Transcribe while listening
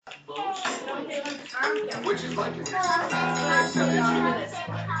Which is like it.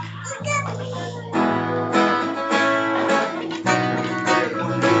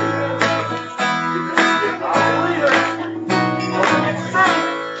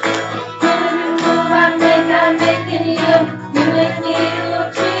 I'm making you. You make me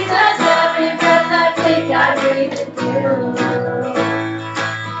look Jesus. Every breath I take, I breathe in you.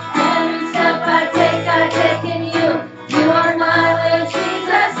 Every step I take in you. You are my way,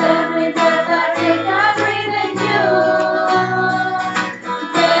 Jesus. Every breath I take, I breathe in you.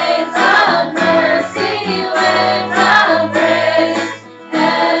 Waves of mercy, waves of grace.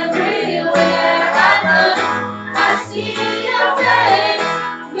 Everywhere I look, I see your face.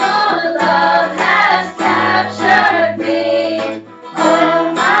 Your love has captured me.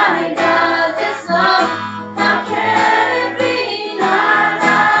 Oh my God, this love, how can it be? Na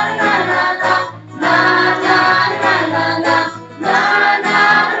na na na na na na na na na na na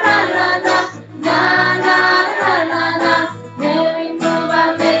na na na na na. Every move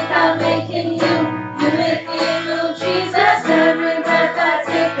I make, I'm making you. You make me move, Jesus. Every breath I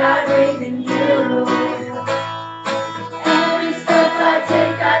take, I breathe in you. Every step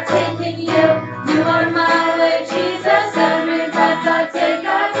I take in you. You are my way, Jesus. Every breath I take,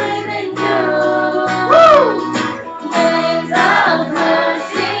 I breathe in you. Woo! Waves of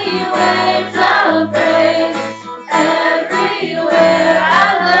mercy, waves of grace. Everywhere I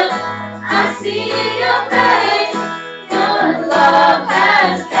look, I see your face. Your love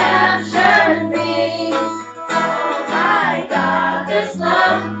has captured me. Oh my God, this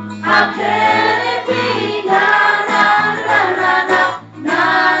love, how can it be? Na na na na na na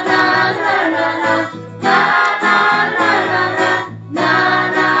na na na na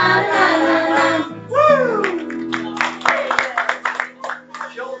na na na. Woo!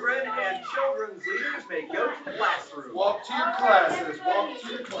 Children and children's leaders may go to the classroom. Walk to your classes. Walk to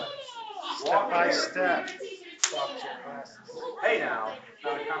your classes. Step by step. Walk to your classes. Hey now, it's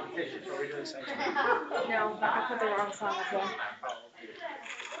not a competition. Are we doing section? No, I put the wrong song as well.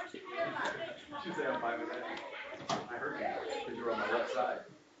 You say I'm fine with that. I heard you because you're on my left side.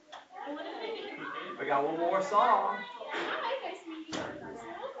 We got one more song.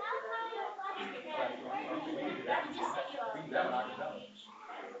 We can do that. We can do that one acapella.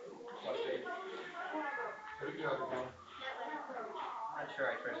 I'm not sure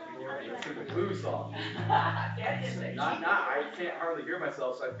I trust you. Let's do the blue song. Not, I can't hardly hear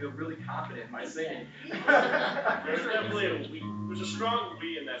myself, so I feel really confident in my singing. There's definitely there's a strong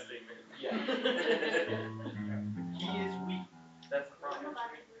we in that statement. Yeah. He is weak. That's the problem.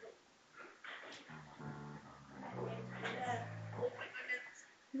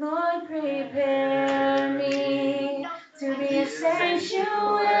 Lord, prepare me to be a sanctuary,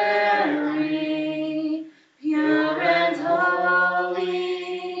 pure and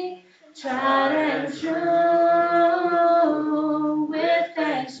holy, tried and true. With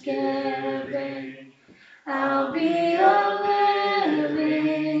thanksgiving, I'll be a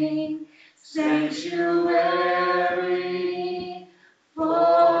living sanctuary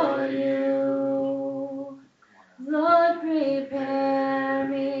for you. Lord, prepare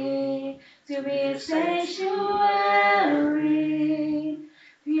me to be a sanctuary,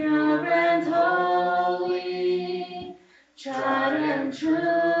 pure and holy, tried and true.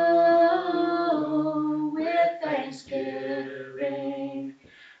 With thanksgiving,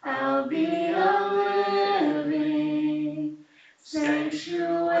 I'll be a living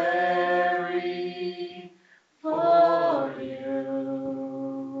sanctuary for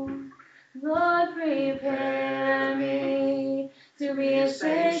you. Lord, prepare me to be a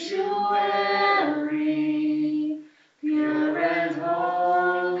sanctuary, pure and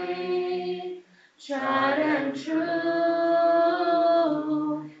holy, tried and true.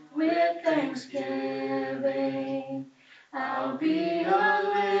 With thanksgiving, I'll be a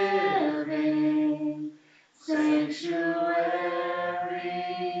living sanctuary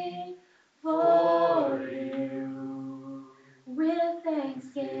for you. With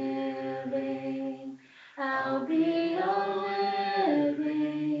thanksgiving, I'll be a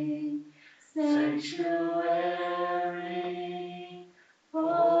living sanctuary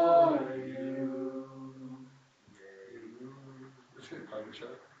for you.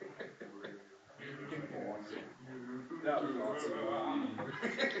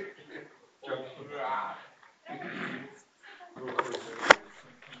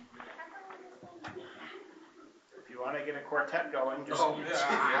 If you want to get a quartet going, just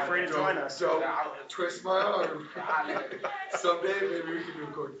feel free to join us. Don't twist my arm. Someday maybe we can do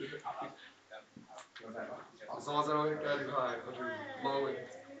a quartet. As long as I don't hit that high, I'll do low and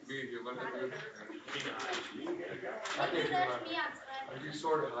medium. I'm not doing I can't do high. I do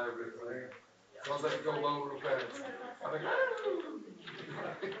sort of high, but like So I was like, go low real fast. I'm like,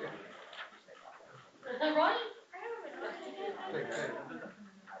 Ronnie? hey.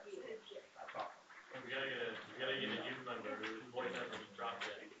 We gotta get a youth member whose voice hasn't been dropped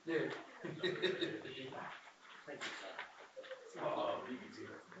yet. Yeah.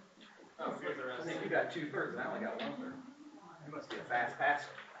 I think you got 2/3 and I only got 1/3. You must be a fast passer.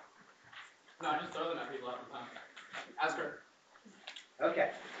 No, I just throw them at people all the time. Ask her.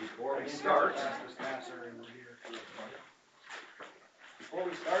 Okay, before we start, I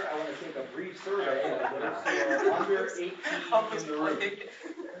want to take a brief survey of those who are under 18 in the room.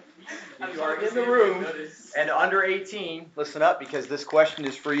 If you are in the room and under 18, listen up because this question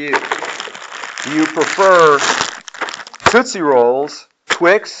is for you. Do you prefer Tootsie Rolls,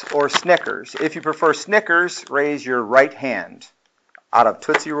 Twix, or Snickers? If you prefer Snickers, raise your right hand. Out of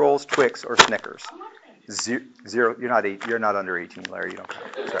Tootsie Rolls, Twix, or Snickers? Zero. You're not under 18, Larry. You don't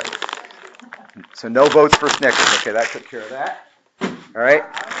count. Sorry. So no votes for Snickers. Okay, that took care of that. All right.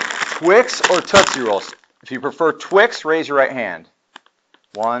 Twix or Tootsie Rolls? If you prefer Twix, raise your right hand.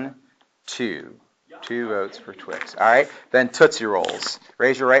 1, 2. 2 votes for Twix. All right. Then Tootsie Rolls.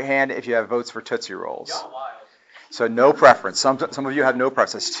 Raise your right hand if you have votes for Tootsie Rolls. So no preference. Some of you have no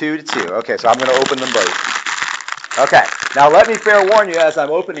preference. It's 2-2. Okay, so I'm going to open them both. Okay. Now let me fair warn you as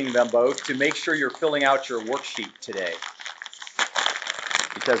I'm opening them both to make sure you're filling out your worksheet today.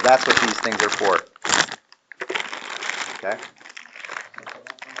 Because that's what these things are for. Okay?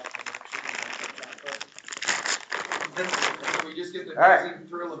 We just get the All right. amazing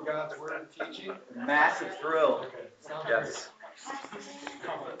thrill of God's word and teaching. Massive thrill. Okay. Sounds Yes.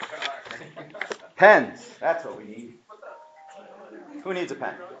 Pens. That's what we need. Who needs a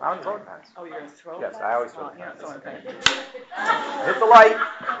pen? I'm throwing pens. Oh, you're going to throw it? Yes, I always throw Oh, you're not pens. throwing pens. Hit the light.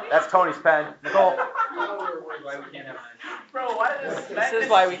 That's Tony's pen. Nicole. Bro, why did This is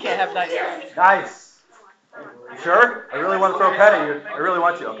why we can't have night. Nice. You sure? I really want to throw a pen at you. I really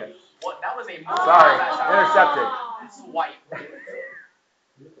want you. Okay. What? That was a Sorry. Intercepted. swipe.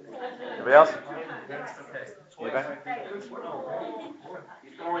 Anybody else? Twice.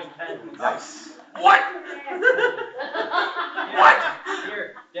 He's throwing pens. Nice. What? What?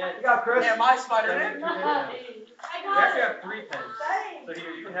 Here, Dad. You got Chris. Am I Spider-Man? We actually have 3 pens. So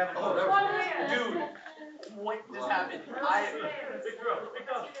here, you can have them. Dude, what just happened? I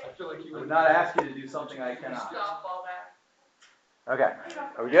feel like you I would would not ask you to do something I cannot. stop all that. Okay.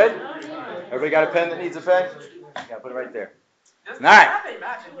 Are we good? Everybody got a pen that needs a pen? Yeah, put it right there. Doesn't All right. have a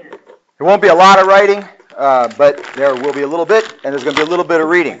match in here. There won't be a lot of writing, but there will be a little bit, and there's going to be a little bit of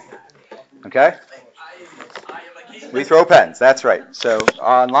reading. Okay? I am a king. We throw pens. That's right. So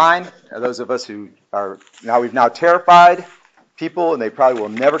online, those of us who are we've now terrified people, and they probably will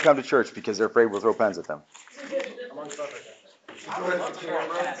never come to church because they're afraid we'll throw pens at them. It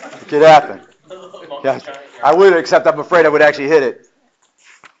could happen. Yeah, I would, except I'm afraid I would actually hit it.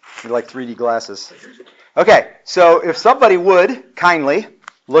 Like 3D glasses. Okay, so if somebody would kindly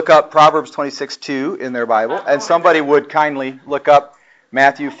look up Proverbs 26:2 in their Bible, and somebody would kindly look up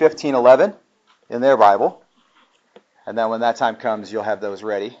Matthew 15:11 in their Bible, and then when that time comes, you'll have those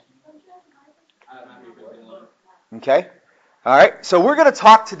ready. Okay? All right, so we're going to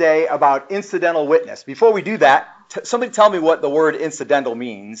talk today about incidental witness. Before we do that, somebody tell me what the word incidental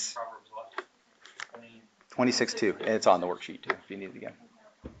means. 26:2, and it's on the worksheet too, if you need it again.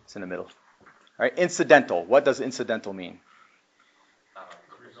 It's in the middle. All right, incidental. What does incidental mean?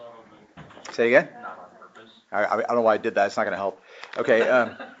 Say it again? Not on purpose. All right, I don't know why I did that. It's not going to help.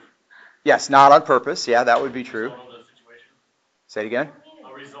 Okay, yes, not on purpose. Yeah, that would be true. Result of the situation. Say it again.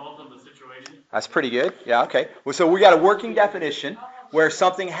 A result of the situation. That's pretty good. Yeah, okay. Well, so we got a working definition where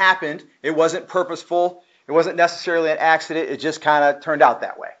something happened. It wasn't purposeful. It wasn't necessarily an accident. It just kind of turned out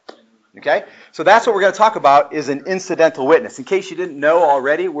that way. Okay? So that's what we're going to talk about is an incidental witness. In case you didn't know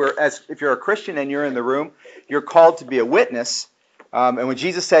already, if you're a Christian and you're in the room, you're called to be a witness. And when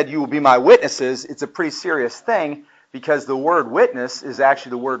Jesus said, you will be my witnesses, it's a pretty serious thing because the word witness is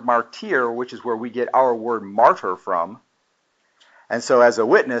actually the word martyr, which is where we get our word martyr from. And so as a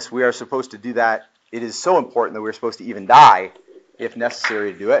witness, we are supposed to do that. It is so important that we're supposed to even die if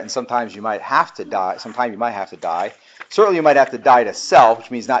necessary to do it. And sometimes you might have to die. Sometimes you might have to die. Certainly you might have to die to self, which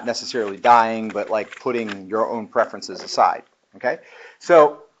means not necessarily dying, but like putting your own preferences aside. Okay?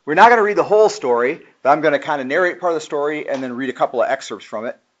 So we're not going to read the whole story, but I'm going to kind of narrate part of the story and then read a couple of excerpts from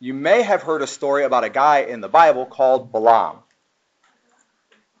it. You may have heard a story about a guy in the Bible called Balaam.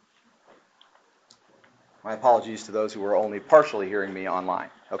 My apologies to those who were only partially hearing me online.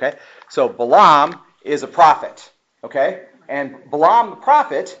 Okay? So Balaam is a prophet. Okay? And Balaam the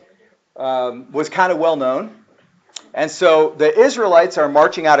prophet was kind of well known. And so the Israelites are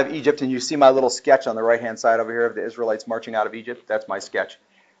marching out of Egypt, and you see my little sketch on the right-hand side over here of the Israelites marching out of Egypt. That's my sketch.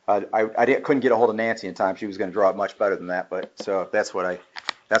 Couldn't get a hold of Nancy in time. She was going to draw it much better than that, but so that's what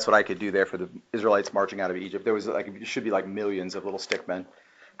I could do there for the Israelites marching out of Egypt. There was it should be like millions of little stick men.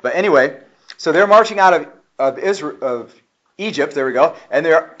 But anyway, so they're marching out of Egypt. There we go, and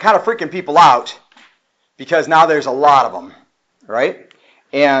they're kind of freaking people out because now there's a lot of them, right?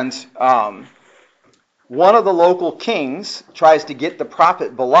 And one of the local kings tries to get the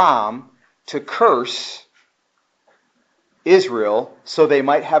prophet Balaam to curse Israel so they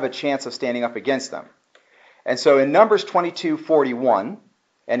might have a chance of standing up against them. And so in Numbers 22:41,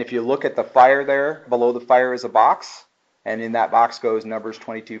 and if you look at the fire there, below the fire is a box, and in that box goes Numbers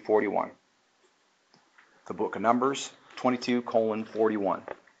 22:41. The book of Numbers 22:41,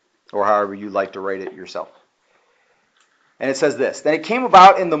 or however you like to write it yourself. And it says this: Then it came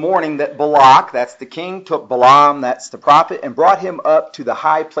about in the morning that Balak, that's the king, took Balaam, that's the prophet, and brought him up to the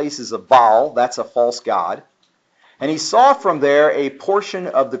high places of Baal, that's a false god. And he saw from there a portion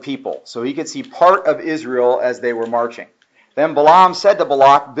of the people, so he could see part of Israel as they were marching. Then Balaam said to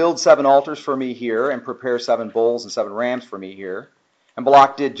Balak, Build 7 altars for me here, and prepare 7 bulls and 7 rams for me here. And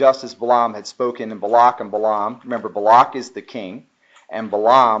Balak did just as Balaam had spoken, and Balaam, remember Balak is the king, and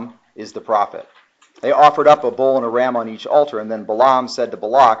Balaam is the prophet. They offered up a bull and a ram on each altar, and then Balaam said to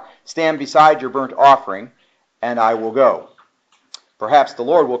Balak, Stand beside your burnt offering, and I will go. Perhaps the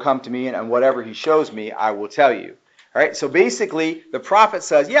Lord will come to me, and whatever he shows me, I will tell you. All right, so basically, the prophet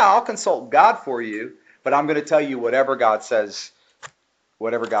says, yeah, I'll consult God for you, but I'm going to tell you whatever God says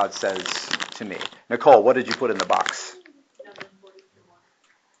to me. Nicole, what did you put in the box? Numbers 42:1.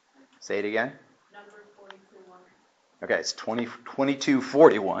 Say it again. Numbers 42:1. Okay, it's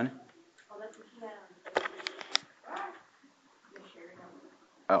 22:41. Oh, that's what she had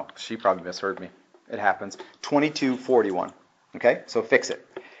on. Oh, she probably misheard me. It happens. 22:41. Okay, so fix it.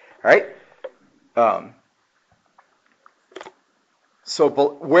 All right. So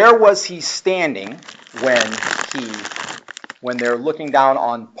where was he standing when they're looking down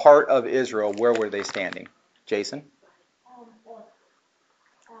on part of Israel? Where were they standing? Jason?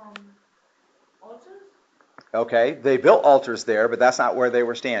 Altars? Okay, they built altars there, but that's not where they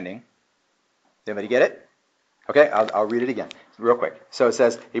were standing. Anybody get it? Okay, I'll read it again real quick. So it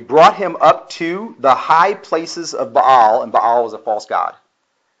says, he brought him up to the high places of Baal, and Baal was a false god.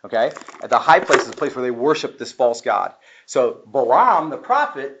 Okay? At the high place is a place where they worship this false god. So Balaam, the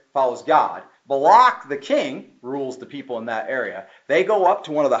prophet, follows God. Balak, the king, rules the people in that area. They go up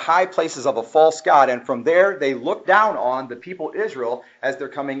to one of the high places of a false god, and from there they look down on the people Israel as they're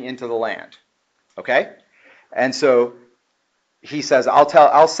coming into the land. Okay? And so he says,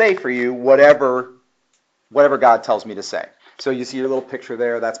 I'll say for you whatever God tells me to say. So you see your little picture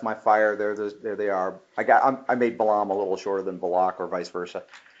there. That's my fire. There they are. I made Balaam a little shorter than Balak, or vice versa.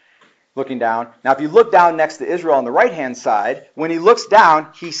 Looking down. Now, if you look down next to Israel on the right-hand side, when he looks down,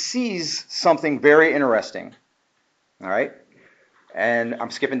 he sees something very interesting. All right? And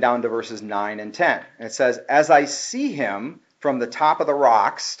I'm skipping down to verses 9 and 10. And it says, As I see him from the top of the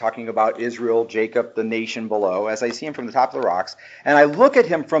rocks, talking about Israel, Jacob, the nation below, as I see him from the top of the rocks, and I look at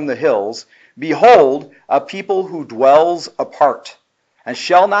him from the hills, behold, a people who dwells apart, and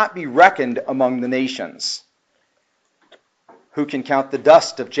shall not be reckoned among the nations. Who can count the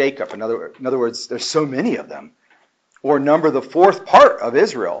dust of Jacob? In other words, there's so many of them. Or number the 4th part of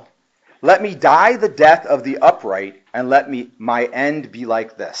Israel. Let me die the death of the upright, and let my end be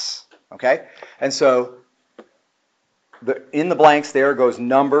like this. Okay? And so, in the blanks there goes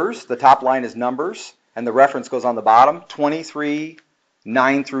Numbers. The top line is Numbers, and the reference goes on the bottom, 23,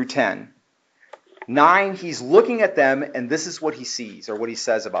 9 through 10. 9, he's looking at them, and this is what he sees, or what he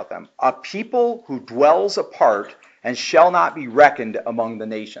says about them. A people who dwells apart and shall not be reckoned among the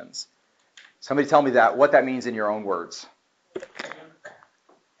nations. Somebody tell me what that means in your own words.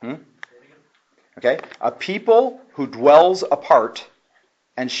 Okay? A people who dwells apart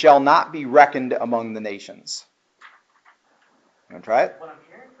and shall not be reckoned among the nations. You want to try it? What I'm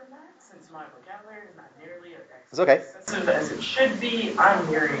hearing from that, since my vocabulary is not nearly It's okay. extensive as it should be, I'm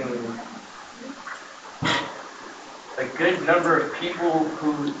hearing a good number of people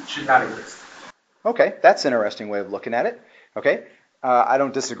who should not exist. Okay, that's an interesting way of looking at it. Okay, I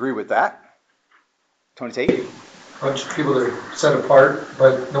don't disagree with that. Tony Tate? A bunch of people that are set apart,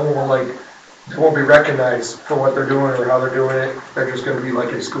 but no one will they won't be recognized for what they're doing or how they're doing it. They're just going to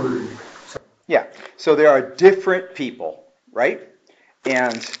be excluded. Yeah, so there are different people, right?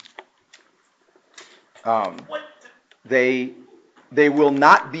 And they will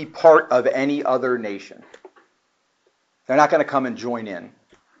not be part of any other nation. They're not going to come and join in.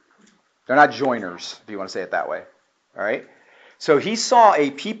 They're not joiners, if you want to say it that way. All right? So he saw a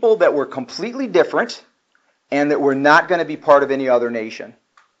people that were completely different and that were not going to be part of any other nation.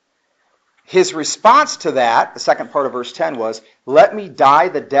 His response to that, the second part of verse 10 was, let me die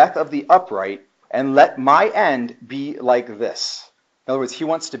the death of the upright and let my end be like this. In other words, he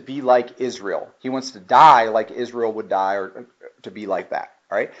wants to be like Israel. He wants to die like Israel would die, or to be like that.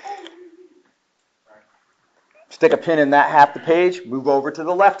 All right? Stick a pin in that half the page, move over to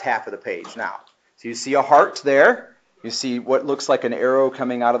the left half of the page now. So you see a heart there. You see what looks like an arrow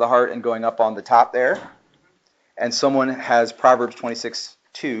coming out of the heart and going up on the top there. And someone has Proverbs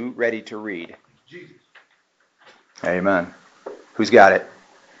 26:2 ready to read. Jesus. Amen. Who's got it?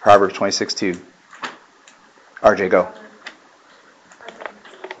 Proverbs 26:2. RJ, go.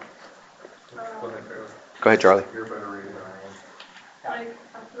 Go ahead, Charlie. You're better reading than I am. Like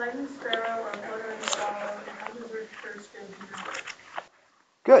a flying sparrow or a fluttering swallow, an undeserved curse goes into.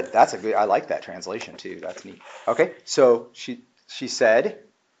 Good. That's a good. I like that translation too. That's neat. Okay. So she said,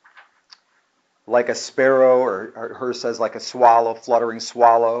 like a sparrow, or hers says like a swallow, fluttering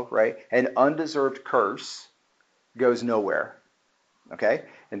swallow, right? An undeserved curse goes nowhere. Okay.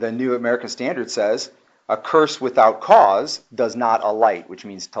 And the New American Standard says, a curse without cause does not alight, which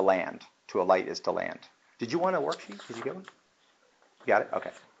means to land. To alight is to land. Did you want a worksheet? Did you get one? You got it?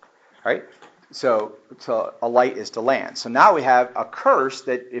 Okay. All right. So alight is to land. So now we have a curse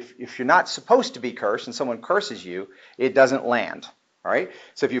that if you're not supposed to be cursed and someone curses you, it doesn't land. All right.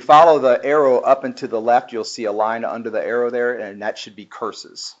 So if you follow the arrow up and to the left, you'll see a line under the arrow there, and that should be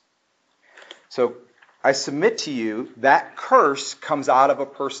curses. So I submit to you that curse comes out of a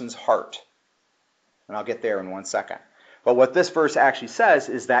person's heart. And I'll get there in 1 second. But what this verse actually says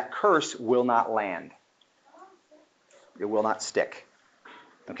is that curse will not land. It will not stick.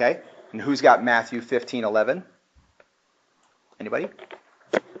 Okay? And who's got Matthew 15:11? Anybody?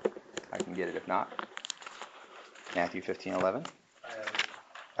 I can get it if not. Matthew 15:11.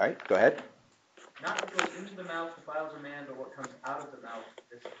 All right, go ahead. Not what goes into the mouth defiles a man, but what comes out of the mouth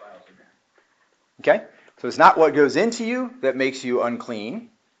this defiles a man. Okay? So it's not what goes into you that makes you unclean.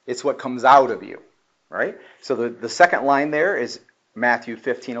 It's what comes out of you. Right? So the second line there is Matthew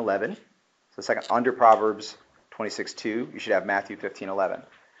 15:11. So second under Proverbs 26:2, you should have Matthew 15:11.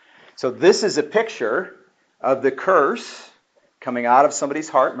 So this is a picture of the curse coming out of somebody's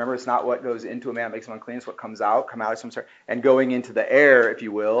heart. Remember, it's not what goes into a man that makes him unclean. It's what comes out of someone's heart, and going into the air, if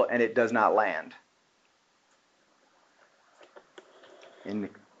you will, and it does not land.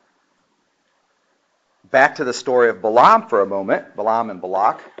 Back to the story of Balaam for a moment. Balaam and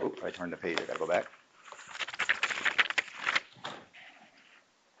Balak. Oops, I turned the page. I got to go back.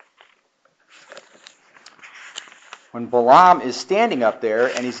 When Balaam is standing up there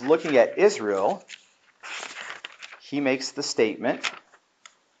and he's looking at Israel, he makes the statement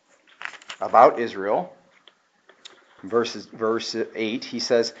about Israel. Verse 8, he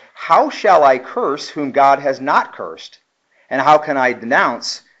says, how shall I curse whom God has not cursed? And how can I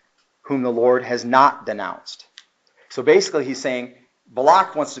denounce whom the Lord has not denounced? So basically he's saying,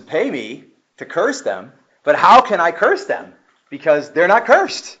 Balak wants to pay me to curse them, but how can I curse them? Because they're not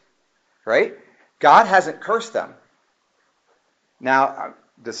cursed, right? God hasn't cursed them. Now,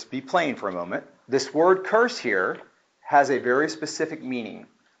 just be plain for a moment. This word curse here has a very specific meaning.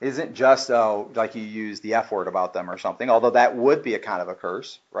 It isn't just, like you use the F word about them or something, although that would be a kind of a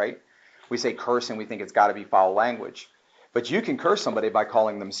curse, right? We say curse and we think it's got to be foul language. But you can curse somebody by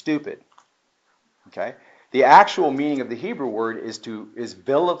calling them stupid. Okay? The actual meaning of the Hebrew word is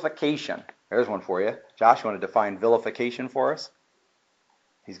vilification. There's one for you. Josh, you want to define vilification for us?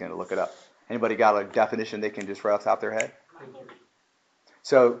 He's going to look it up. Anybody got a definition they can just right off the top of their head?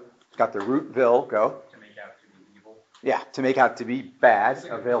 So, it's got the root vil, go. To make out to be evil. Yeah, to make out to be bad,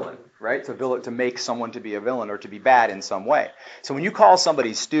 a villain, right? To make someone to be a villain or to be bad in some way. So when you call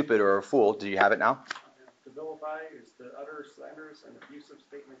somebody stupid or a fool, do you have it now? To vilify is to utter slanderous and abusive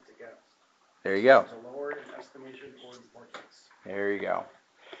statements against. There you go. To lower in estimation or importance. There you go.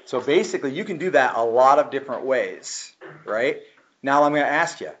 So basically, you can do that a lot of different ways, right? Now I'm going to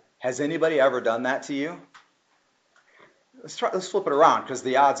ask you, has anybody ever done that to you? Let's flip it around, because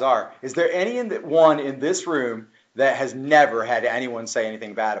the odds are, is there anyone in this room that has never had anyone say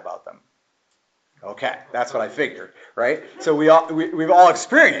anything bad about them? Okay, that's what I figured, right? So we've all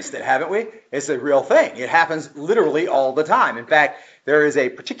experienced it, haven't we? It's a real thing. It happens literally all the time. In fact, there is a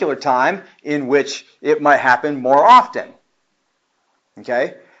particular time in which it might happen more often.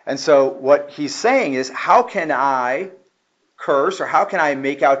 Okay? And so what he's saying is, how can I curse, or how can I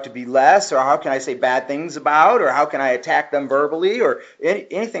make out to be less, or how can I say bad things about, or how can I attack them verbally, or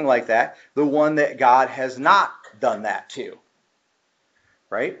anything like that, the one that God has not done that to?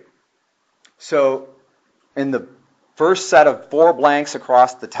 Right? So, in the first set of 4 blanks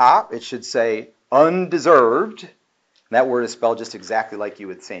across the top, it should say undeserved. And that word is spelled just exactly like you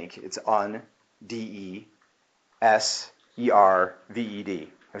would think. It's undeserved. There's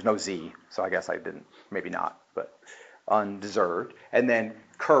no Z, so I guess I didn't, maybe not, but undeserved. And then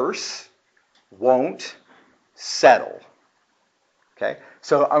curse, won't, settle. Okay?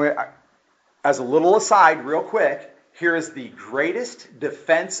 So as a little aside, real quick, here is the greatest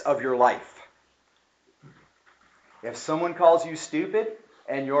defense of your life. If someone calls you stupid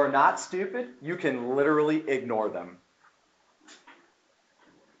and you're not stupid, you can literally ignore them.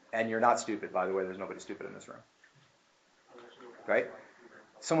 And you're not stupid, by the way. There's nobody stupid in this room. Right?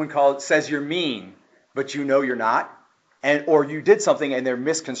 Someone says you're mean, but you know you're not. Or you did something and they're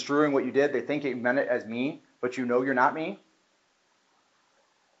misconstruing what you did. They think you meant it as mean, but you know you're not mean.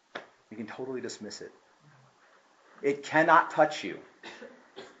 You can totally dismiss it. It cannot touch you.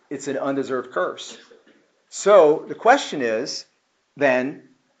 It's an undeserved curse. So the question is, then,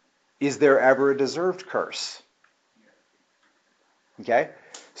 is there ever a deserved curse? Okay?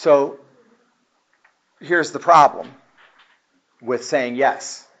 So here's the problem with saying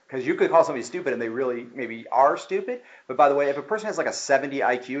yes. Because you could call somebody stupid and they really maybe are stupid. But by the way, if a person has like a 70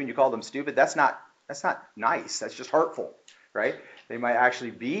 IQ and you call them stupid, that's not nice. That's just hurtful, right? They might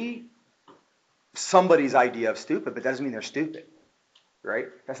actually be somebody's idea of stupid, but that doesn't mean they're stupid, right?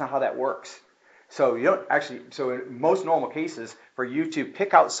 That's not how that works. So in most normal cases, for you to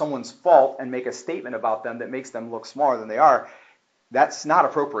pick out someone's fault and make a statement about them that makes them look smaller than they are, that's not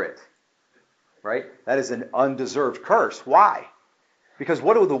appropriate, right? That is an undeserved curse. Why? Because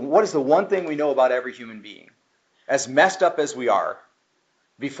what is the one thing we know about every human being? As messed up as we are,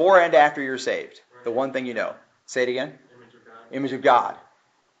 before and after you're saved, the one thing you know. Say it again. Image of God. Image of God.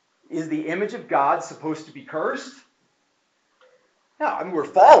 Is the image of God supposed to be cursed? No, I mean, we're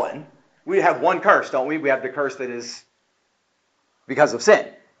fallen. We have one curse, don't we? We have the curse that is because of sin.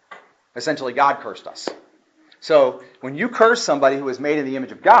 Essentially, God cursed us. So when you curse somebody who is made in the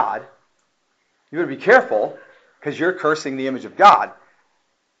image of God, you got to be careful because you're cursing the image of God.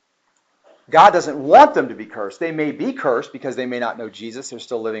 God doesn't want them to be cursed. They may be cursed because they may not know Jesus. They're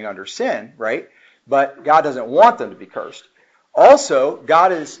still living under sin, right? But God doesn't want them to be cursed. Also,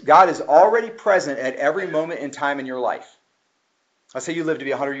 God is already present at every moment in time in your life. Let's say you live to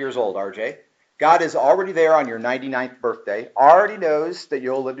be 100 years old, RJ. God is already there on your 99th birthday, already knows that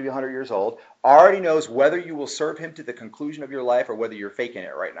you'll live to be 100 years old, already knows whether you will serve him to the conclusion of your life or whether you're faking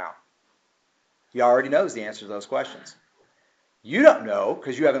it right now. He already knows the answer to those questions. You don't know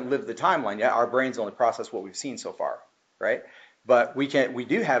because you haven't lived the timeline yet. Our brains only process what we've seen so far, right? But we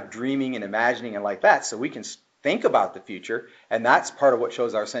do have dreaming and imagining and like that, so we can think about the future, and that's part of what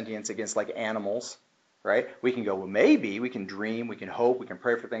shows our sentience against like animals, right? We can go, well, maybe we can dream, we can hope, we can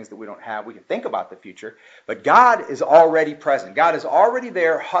pray for things that we don't have, we can think about the future, but God is already present. God is already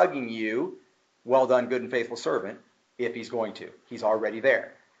there hugging you, well done, good and faithful servant, if he's going to. He's already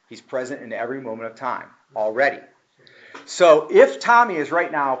there. He's present in every moment of time, already. So if Tommy is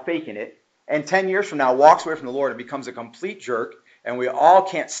right now faking it, and 10 years from now walks away from the Lord and becomes a complete jerk, and we all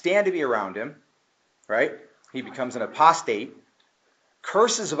can't stand to be around him, right? He becomes an apostate,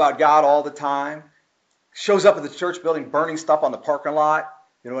 curses about God all the time, shows up at the church building burning stuff on the parking lot,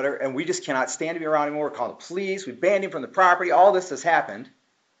 whatever, and we just cannot stand to be around him anymore. We're calling the police, we banned him from the property, all this has happened.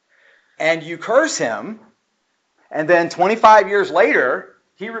 And you curse him, and then 25 years later,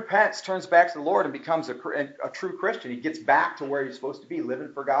 he repents, turns back to the Lord, and becomes a true Christian. He gets back to where he's supposed to be,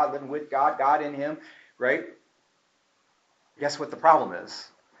 living for God, living with God, God in him, right? Guess what the problem is?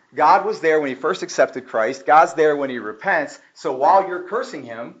 God was there when he first accepted Christ. God's there when he repents. So while you're cursing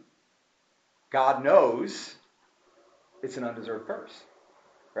him, God knows it's an undeserved curse,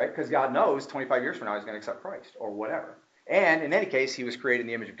 right? Because God knows 25 years from now he's going to accept Christ or whatever. And in any case, he was created in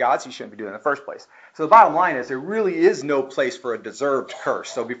the image of God, so he shouldn't be doing it in the first place. So the bottom line is there really is no place for a deserved curse.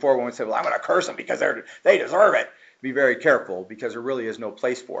 So before when we say, well, I'm going to curse them because they deserve it, be very careful because there really is no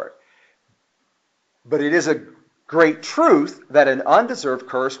place for it. But it is a great truth that an undeserved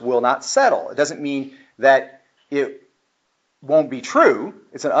curse will not settle. It doesn't mean that it won't be true.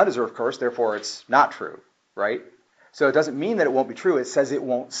 It's an undeserved curse, therefore it's not true, right? So it doesn't mean that it won't be true. It says it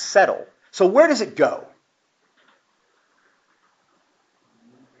won't settle. So where does it go?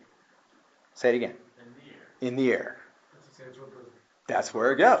 Say it again. In the air. That's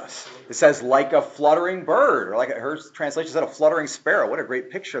where it goes. It says like a fluttering bird, or like her translation said, a fluttering sparrow. What a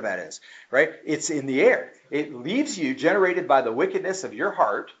great picture that is, right? It's in the air. It leaves you generated by the wickedness of your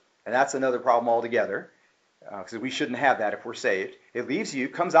heart, and that's another problem altogether, because we shouldn't have that if we're saved. It leaves you,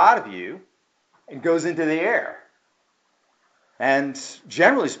 comes out of you, and goes into the air. And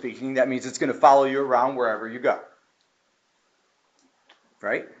generally speaking, that means it's going to follow you around wherever you go.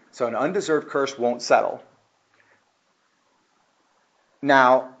 right? So an undeserved curse won't settle.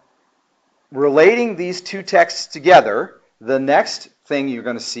 Now, relating these two texts together, the next thing you're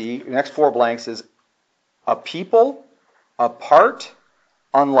going to see, the next 4 blanks is a people apart,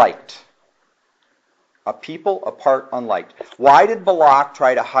 unliked. A people apart, unliked. Why did Balak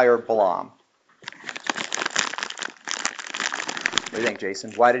try to hire Balaam? What do you think,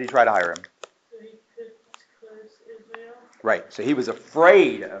 Jason? Why did he try to hire him? So he could curse Israel. Right, so he was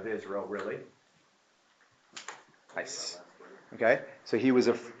afraid of Israel, really. Nice. Okay, so he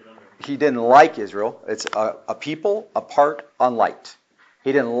didn't like Israel. It's a people apart, unliked.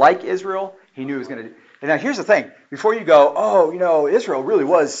 He didn't like Israel. He knew he was going to. And now here's the thing. Before you go, oh, Israel really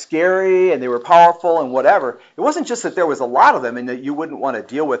was scary and they were powerful and whatever. It wasn't just that there was a lot of them and that you wouldn't want to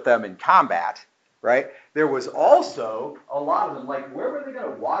deal with them in combat, right? There was also a lot of them. Like, where were they going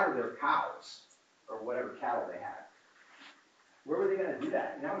to water their cows or whatever cattle they had? Where were they going to do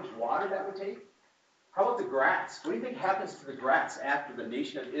that? You know how much water that would take? How about the grass? What do you think happens to the grass after the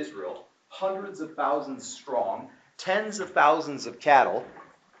nation of Israel, hundreds of thousands strong, tens of thousands of cattle,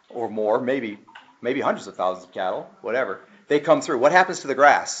 or more, maybe hundreds of thousands of cattle, whatever, they come through. What happens to the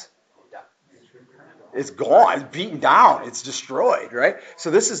grass? It's gone. It's beaten down. It's destroyed, right?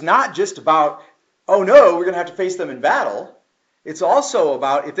 So this is not just about, oh no, we're going to have to face them in battle. It's also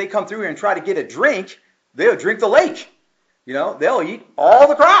about if they come through here and try to get a drink, they'll drink the lake. They'll eat all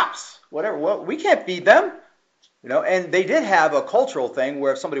the crops. Whatever. Well, we can't feed them. And they did have a cultural thing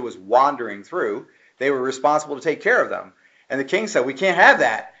where if somebody was wandering through, they were responsible to take care of them. And the king said, we can't have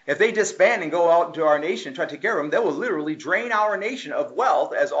that. If they disband and go out into our nation and try to take care of them, they will literally drain our nation of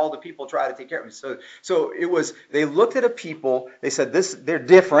wealth as all the people try to take care of them. So it was, they looked at a people, they said, they're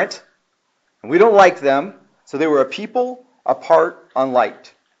different, and we don't like them. So they were a people apart,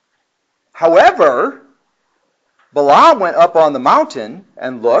 unliked. However, Balaam went up on the mountain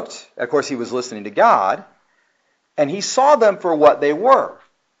and looked. Of course, he was listening to God. And he saw them for what they were.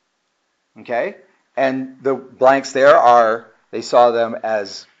 Okay? And the blanks there are, they saw them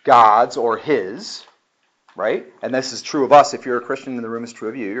as God's or his. Right? And this is true of us. If you're a Christian in the room, it's true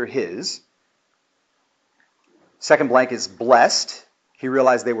of you. You're his. Second blank is blessed. He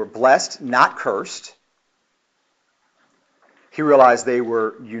realized they were blessed, not cursed. He realized they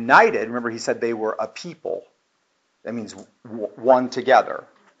were united. Remember, he said they were a people. That means one together,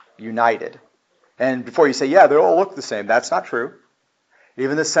 united. And before you say, yeah, they all look the same, that's not true.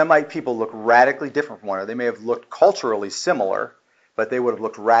 Even the Semite people look radically different from one another. They may have looked culturally similar, but they would have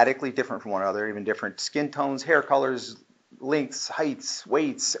looked radically different from one another, even different skin tones, hair colors, lengths, heights,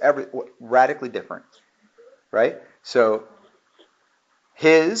 weights, radically different. Right? So,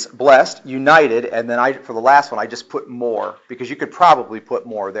 his, blessed, united, and then for the last one, I just put more, because you could probably put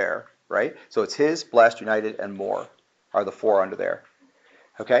more there. Right? So it's his, blessed, united, and more are the 4 under there.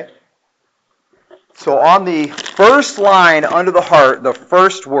 Okay? So on the first line under the heart, the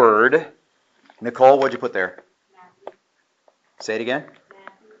first word, Nicole, what'd you put there? Matthew. Say it again?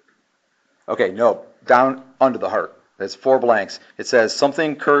 Matthew. Okay, no, down under the heart. That's 4 blanks. It says,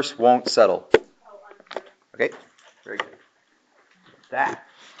 something curse won't settle. Okay, very good. That,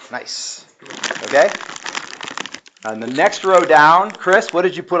 nice. Okay? On the next row down, Chris, what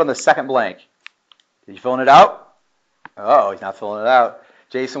did you put on the second blank? Did you fill it out? Oh, he's not filling it out.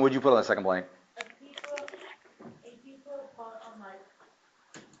 Jason, what did you put on the second blank? A people apart,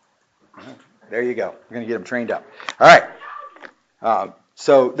 unlike. There you go. We're going to get him trained up. All right.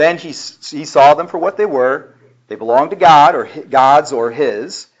 So then he saw them for what they were. They belonged to God, or God's or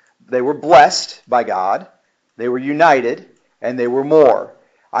his. They were blessed by God. They were united, and they were more.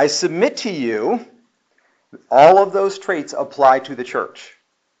 I submit to you, all of those traits apply to the church.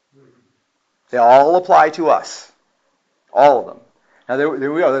 They all apply to us. All of them. Now,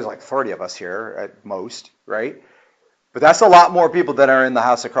 there's like 30 of us here at most, right? But that's a lot more people that are in the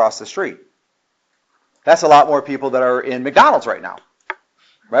house across the street. That's a lot more people that are in McDonald's right now.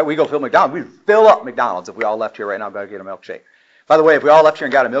 Right? We go fill McDonald's. We'd fill up McDonald's if we all left here right now and got to get a milkshake. By the way, if we all left here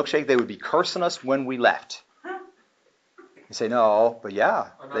and got a milkshake, they would be cursing us when we left. You say, no, but yeah.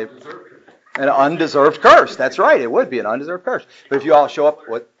 An undeserved curse. That's right. It would be an undeserved curse. But if you all show up,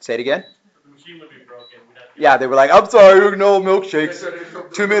 what? Say it again. The machine would be broken. Yeah, they were like, I'm sorry, no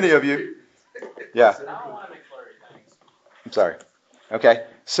milkshakes. Too many of you. Yeah. I don't want a McFlurry, thanks. I'm sorry. Okay.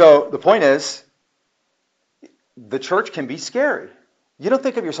 So the point is, the church can be scary. You don't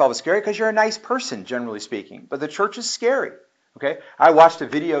think of yourself as scary because you're a nice person, generally speaking. But the church is scary. Okay. I watched a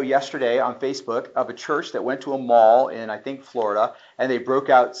video yesterday on Facebook of a church that went to a mall in, I think, Florida, and they broke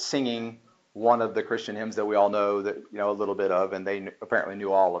out singing one of the Christian hymns that we all know that a little bit of, and they apparently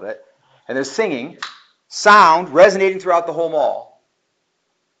knew all of it. And they're singing, sound resonating throughout the whole mall.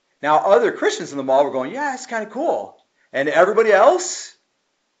 Now, other Christians in the mall were going, yeah, it's kind of cool. And everybody else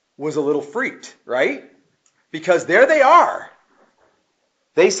was a little freaked, right? Because there they are.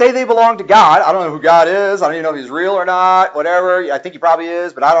 They say they belong to God. I don't know who God is. I don't even know if he's real or not, whatever. I think he probably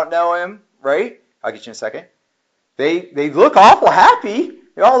is, but I don't know him, right? I'll get you in a second. They look awful happy.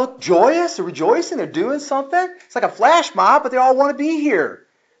 They all look joyous. They're rejoicing. They're doing something. It's like a flash mob, but they all want to be here,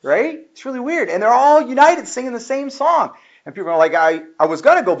 right? It's really weird. And they're all united singing the same song. And people are like, I was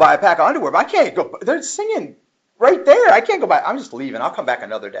going to go buy a pack of underwear, but I can't go. They're singing right there. I can't go buy. I'm just leaving. I'll come back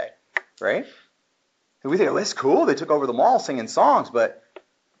another day, right? And we think, oh, it's cool. They took over the mall singing songs, but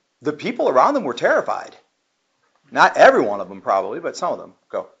the people around them were terrified. Not every one of them probably, but some of them.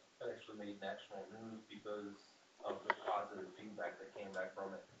 Go. It actually made national news because of the positive feedback that came back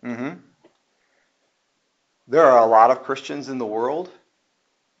from it. Mm-hmm. There are a lot of Christians in the world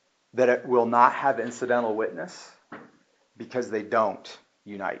that will not have incidental witness because they don't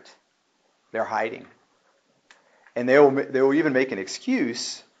unite. They're hiding. And they will even make an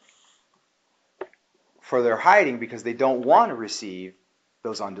excuse for their hiding because they don't want to receive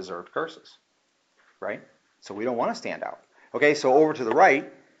those undeserved curses, right? So we don't want to stand out. Okay, so over to the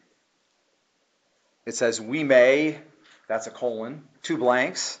right, it says, we may, that's a colon, 2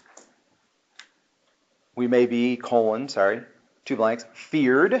 blanks. We may be, colon, 2 blanks,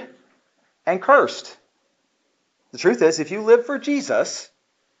 feared and cursed. The truth is, if you live for Jesus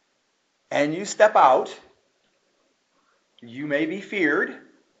and you step out, you may be feared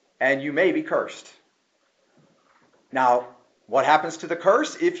and you may be cursed. Now, what happens to the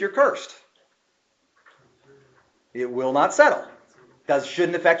curse if you're cursed? It will not settle.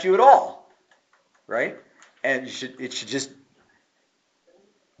 Shouldn't affect you at all, right? And it should just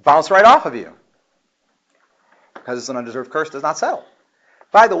bounce right off of you because it's an undeserved curse. Does not settle.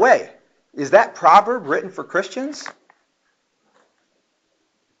 By the way, is that proverb written for Christians?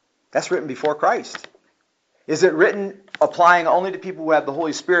 That's written before Christ. Is it written applying only to people who have the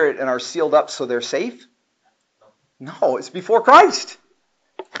Holy Spirit and are sealed up so they're safe? No, it's before Christ,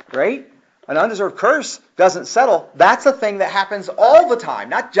 right? An undeserved curse doesn't settle. That's a thing that happens all the time,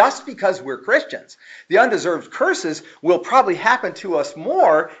 not just because we're Christians. The undeserved curses will probably happen to us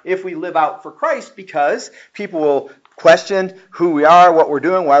more if we live out for Christ because people will question who we are, what we're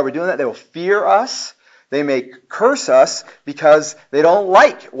doing, why we're doing that. They will fear us. They may curse us because they don't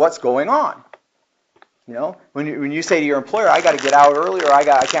like what's going on. You know, when you say to your employer, I got to get out early or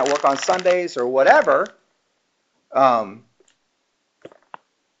I can't work on Sundays or whatever,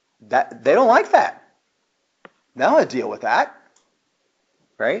 that they don't like that. They don't want to deal with that,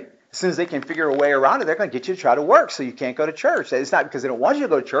 right? As soon as they can figure a way around it, they're going to get you to try to work so you can't go to church. It's not because they don't want you to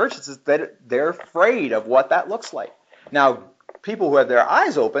go to church. It's just that they're afraid of what that looks like. Now, people who have their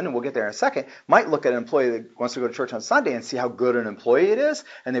eyes open, and we'll get there in a second, might look at an employee that wants to go to church on Sunday and see how good an employee it is,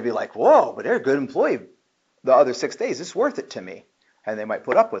 and they'd be like, whoa, but they're a good employee the other 6 days. It's worth it to me. And they might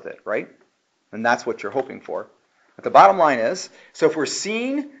put up with it, right? And that's what you're hoping for. But the bottom line is, so if we're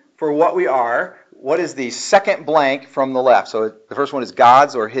seen for what we are, what is the second blank from the left? So the first one is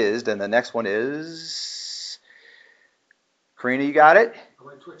God's or his, and the next one is... Karina, you got it?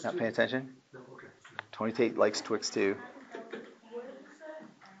 Not paying attention? No, okay. Tony Tate likes Twix too.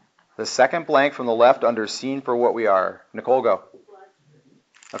 The second blank from the left under seen for what we are. Nicole, go.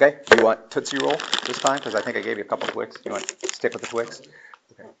 Okay, you want Tootsie Roll this time? Because I think I gave you a couple Twix. You want to stick with the Twix?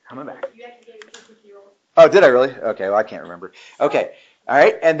 Okay, coming back. Oh, did I really? Okay, well, I can't remember. Okay, all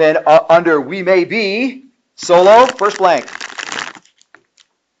right, and then under we may be, solo, first blank.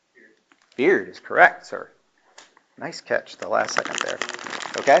 Feared is correct, sir. Nice catch, the last second there.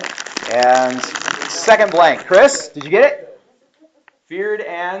 Okay, and second blank. Chris, did you get it? Feared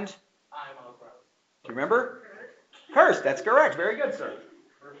and, do you remember? Cursed, that's correct. Very good, sir.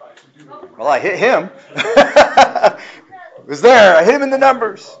 Well, I hit him. It was there. I hit him in the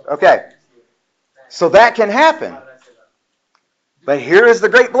numbers. Okay. So that can happen. But here is the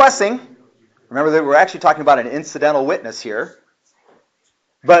great blessing. Remember that we're actually talking about an incidental witness here.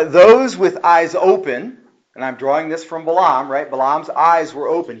 But those with eyes open, and I'm drawing this from Balaam, right? Balaam's eyes were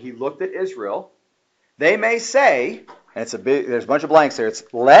open. He looked at Israel. They may say, and there's a bunch of blanks there. It's,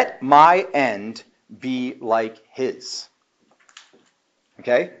 let my end be like his.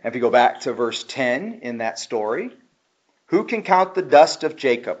 Okay? If you go back to verse 10 in that story, who can count the dust of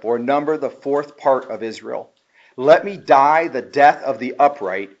Jacob or number the fourth part of Israel? Let me die the death of the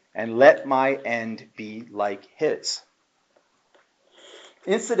upright, and let my end be like his.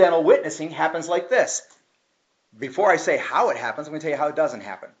 Incidental witnessing happens like this. Before I say how it happens, I'm going to tell you how it doesn't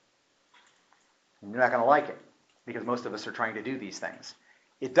happen. And you're not going to like it, because most of us are trying to do these things.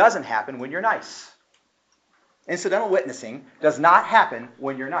 It doesn't happen when you're nice. Incidental witnessing does not happen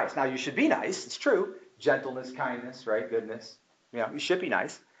when you're nice. Now, you should be nice. It's true. Gentleness, kindness, right? Goodness. You should be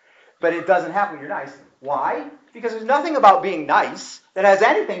nice. But it doesn't happen when you're nice. Why? Because there's nothing about being nice that has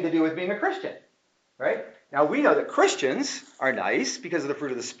anything to do with being a Christian, right? Now, we know that Christians are nice because of the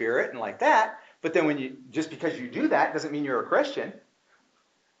fruit of the Spirit and like that. But then just because you do that doesn't mean you're a Christian.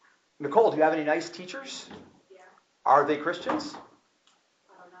 Nicole, do you have any nice teachers? Yeah. Are they Christians?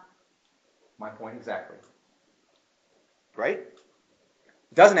 I don't know. My point exactly. Right?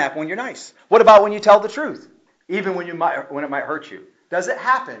 It doesn't happen when you're nice. What about when you tell the truth, even when it might hurt you? Does it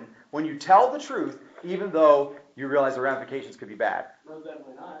happen when you tell the truth, even though you realize the ramifications could be bad? No,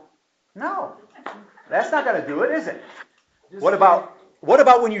 definitely not. No. That's not going to do it, is it? What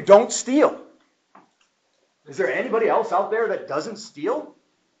about when you don't steal? Is there anybody else out there that doesn't steal?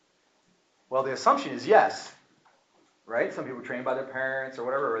 Well, the assumption is yes. Right? Some people are trained by their parents or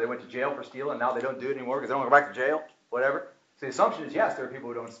whatever, or they went to jail for stealing, and now they don't do it anymore because they don't go back to jail, whatever. So the assumption is yes, there are people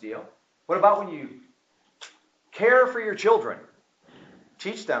who don't steal. What about when you care for your children?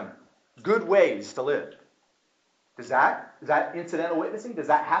 Teach them good ways to live. Is that incidental witnessing? Does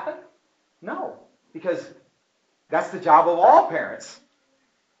that happen? No, because that's the job of all parents.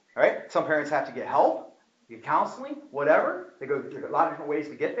 Right? Some parents have to get help, get counseling, whatever. There are a lot of different ways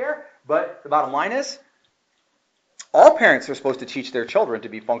to get there, but the bottom line is, all parents are supposed to teach their children to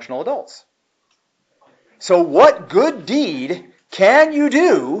be functional adults. So what good deed can you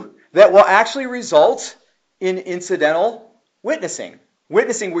do that will actually result in incidental witnessing?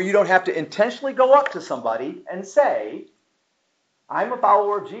 Witnessing where you don't have to intentionally go up to somebody and say, I'm a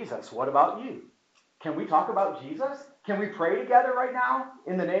follower of Jesus. What about you? Can we talk about Jesus? Can we pray together right now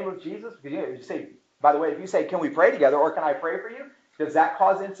in the name of Jesus? Because you say, by the way, if you say, can we pray together or can I pray for you? Does that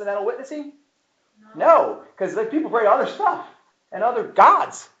cause incidental witnessing? No, because people pray to other stuff and other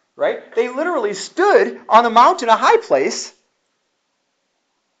gods, right? They literally stood on a mountain, a high place,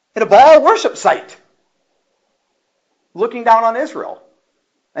 at a Baal worship site, looking down on Israel.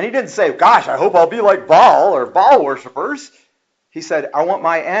 And he didn't say, gosh, I hope I'll be like Baal or Baal worshipers. He said, I want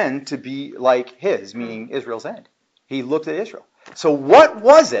my end to be like his, meaning Israel's end. He looked at Israel. So what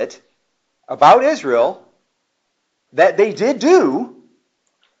was it about Israel that they did do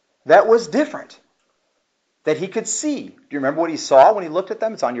that was different? That he could see. Do you remember what he saw when he looked at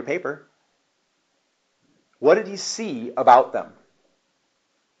them? It's on your paper. What did he see about them?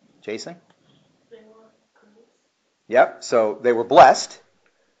 Jason? Yep, so they were blessed,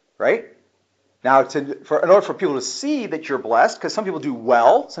 right? Now, in order for people to see that you're blessed, because some people do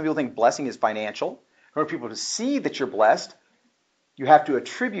well, some people think blessing is financial. In order for people to see that you're blessed, you have to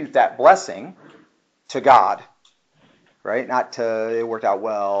attribute that blessing to God. Right? Not to, it worked out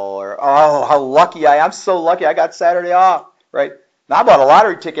well, or, oh, how lucky I am. I'm so lucky I got Saturday off. Right? Now, I bought a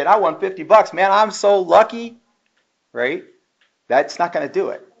lottery ticket. I won $50. Man, I'm so lucky. Right? That's not going to do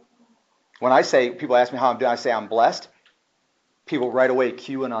it. When people ask me how I'm doing, I say I'm blessed. People right away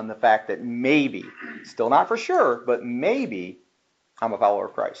cue in on the fact that maybe, still not for sure, but maybe I'm a follower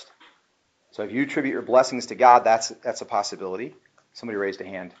of Christ. So if you attribute your blessings to God, that's a possibility. Somebody raised a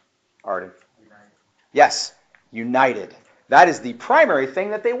hand. Arden. Yes. United. That is the primary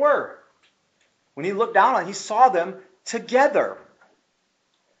thing that they were. When he looked down on it, he saw them together.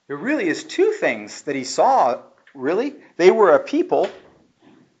 There really is two things that he saw, really. They were a people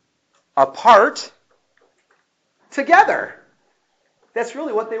apart together. That's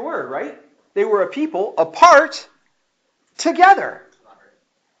really what they were, right? They were a people apart together.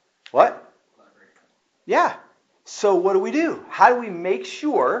 What? Yeah. So what do? How do we make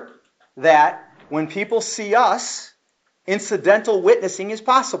sure that when people see us, incidental witnessing is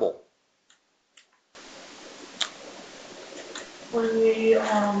possible? When we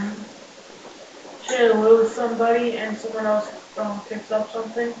share a will with somebody and someone else picks up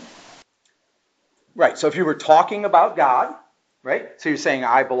something. Right. So if you were talking about God, right? So you're saying,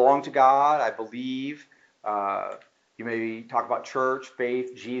 I belong to God, I believe. You maybe talk about church,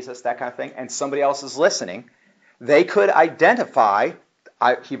 faith, Jesus, that kind of thing, and somebody else is listening. They could identify,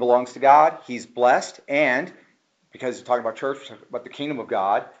 he belongs to God, he's blessed, and because you're talking about church, about the kingdom of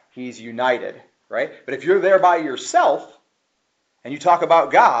God, he's united, right? But if you're there by yourself and you talk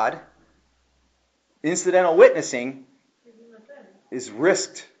about God, incidental witnessing is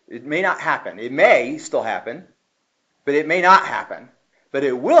risked. It may not happen. It may still happen, but it may not happen. But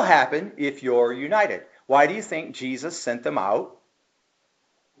it will happen if you're united. Why do you think Jesus sent them out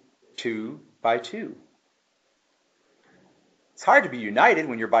 2 by 2? It's hard to be united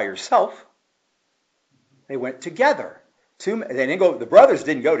when you're by yourself. They went together. The brothers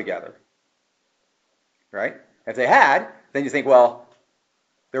didn't go together. Right? If they had, then you think, well,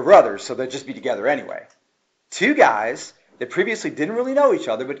 they're brothers, so they'll just be together anyway. Two guys that previously didn't really know each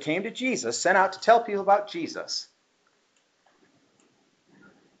other but came to Jesus, sent out to tell people about Jesus.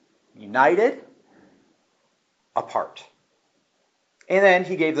 United, apart. And then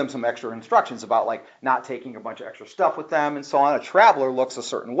he gave them some extra instructions about like not taking a bunch of extra stuff with them and so on. A traveler looks a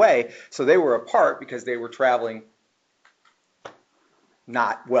certain way, so they were apart because they were traveling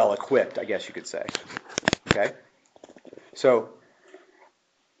not well equipped, I guess you could say. Okay? So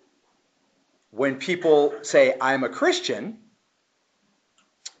when people say, I'm a Christian,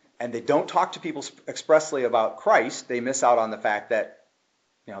 and they don't talk to people expressly about Christ, they miss out on the fact that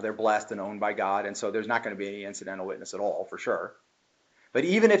they're blessed and owned by God, and so there's not going to be any incidental witness at all, for sure. But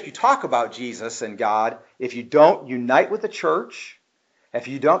even if you talk about Jesus and God, if you don't unite with the church, if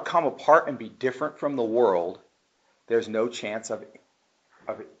you don't come apart and be different from the world, there's no chance of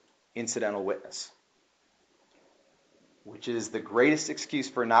incidental witness, which is the greatest excuse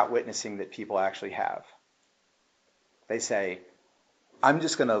for not witnessing that people actually have. They say, I'm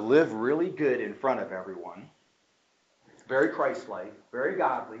just going to live really good in front of everyone, very Christ-like, very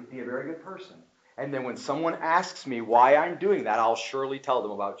godly, be a very good person. And then when someone asks me why I'm doing that, I'll surely tell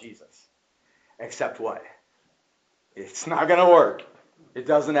them about Jesus. Except what? It's not going to work. It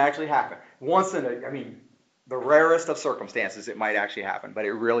doesn't actually happen. The rarest of circumstances it might actually happen, but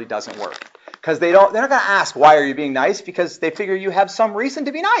it really doesn't work. Because they're not going to ask, why are you being nice? Because they figure you have some reason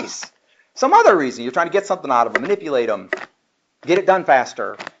to be nice. Some other reason. You're trying to get something out of them, manipulate them, get it done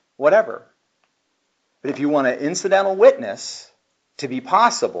faster, whatever. But if you want an incidental witness to be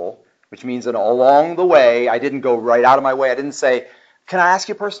possible, which means that along the way, I didn't go right out of my way. I didn't say, can I ask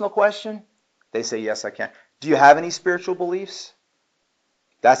you a personal question? They say, yes, I can. Do you have any spiritual beliefs?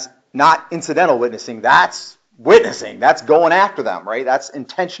 That's not incidental witnessing. That's witnessing. That's going after them, right? That's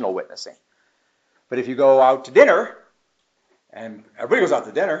intentional witnessing. But if you go out to dinner, and everybody goes out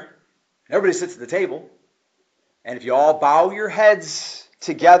to dinner, everybody sits at the table, and if you all bow your heads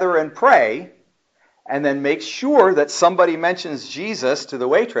together and pray, and then make sure that somebody mentions Jesus to the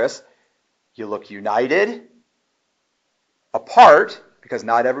waitress, you look united, apart, because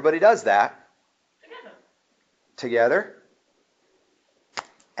not everybody does that, together,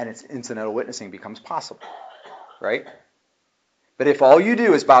 and it's incidental witnessing becomes possible, right? But if all you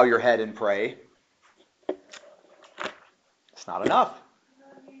do is bow your head and pray, it's not enough.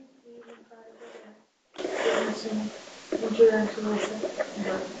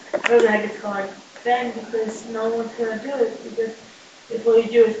 Then because no one's going to do it, because if all you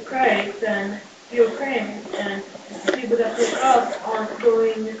do is pray, then you're praying, and the people that pick up aren't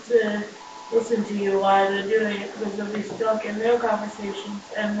going to listen to you while they're doing it, because they'll be stuck in their conversations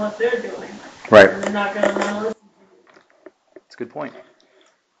and what they're doing. Right. And they're not going to want to listen to you. That's a good point.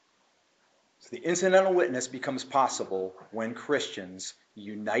 So the incidental witness becomes possible when Christians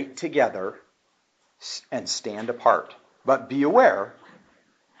unite together and stand apart. But be aware,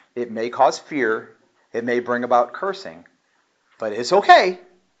 it may cause fear, it may bring about cursing, but it's okay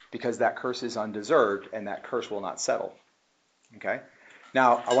because that curse is undeserved and that curse will not settle. Okay?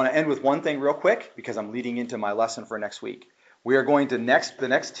 Now, I want to end with one thing real quick because I'm leading into my lesson for next week. We are going to the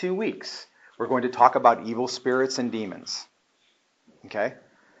next 2 weeks, we're going to talk about evil spirits and demons. Okay?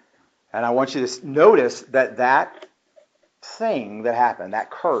 And I want you to notice that thing that happened, that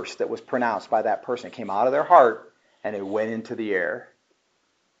curse that was pronounced by that person, it came out of their heart and it went into the air.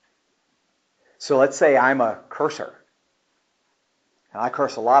 So let's say I'm a cursor. And I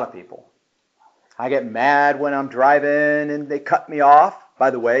curse a lot of people. I get mad when I'm driving and they cut me off. By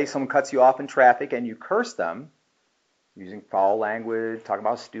the way, someone cuts you off in traffic and you curse them using foul language, talking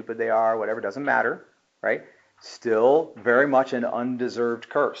about how stupid they are, whatever, doesn't matter, right? Still very much an undeserved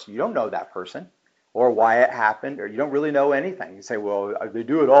curse. You don't know that person or why it happened, or you don't really know anything. You say, well, they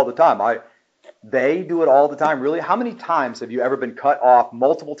do it all the time. They do it all the time. Really? How many times have you ever been cut off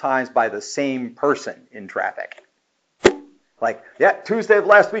multiple times by the same person in traffic? Like, yeah, Tuesday of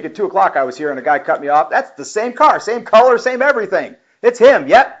last week at 2 o'clock I was here and a guy cut me off. That's the same car, same color, same everything. It's him,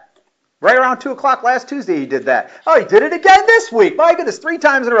 yep. Right around 2 o'clock last Tuesday he did that. Oh, he did it again this week. My goodness, 3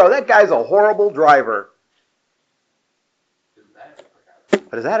 times in a row. That guy's a horrible driver.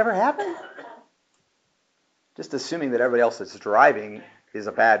 But does that ever happen? Just assuming that everybody else that's driving is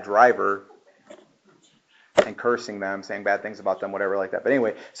a bad driver and cursing them, saying bad things about them, whatever like that. But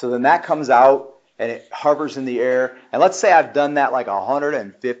anyway, so then that comes out and it hovers in the air. And let's say I've done that like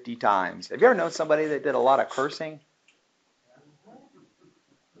 150 times. Have you ever known somebody that did a lot of cursing?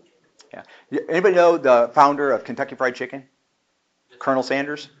 Yeah. Anybody know the founder of Kentucky Fried Chicken? Colonel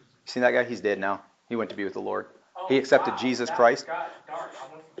Sanders? You seen that guy? He's dead now. He went to be with the Lord. He accepted Jesus Christ.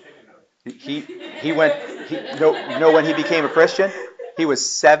 He went, you know when he became a Christian? He was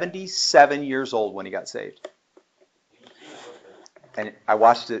 77 years old when he got saved. And I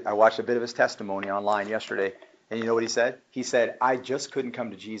watched a bit of his testimony online yesterday, and you know what he said? He said, I just couldn't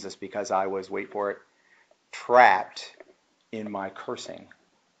come to Jesus because I was, wait for it, trapped in my cursing.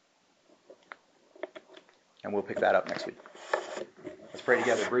 And we'll pick that up next week. Let's pray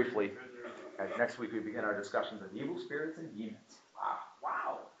together briefly. Next week we begin our discussions of evil spirits and demons.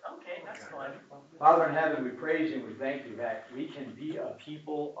 Wow, okay, that's fun. Father in heaven, we praise you and we thank you that we can be a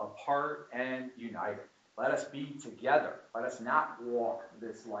people apart and united. Let us be together. Let us not walk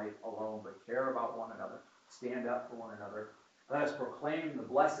this life alone, but care about one another. Stand up for one another. Let us proclaim the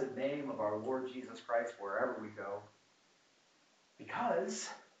blessed name of our Lord Jesus Christ wherever we go. Because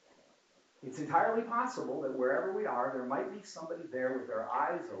it's entirely possible that wherever we are, there might be somebody there with their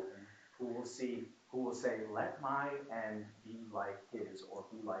eyes open who will say, let my end be like his or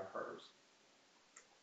be like hers.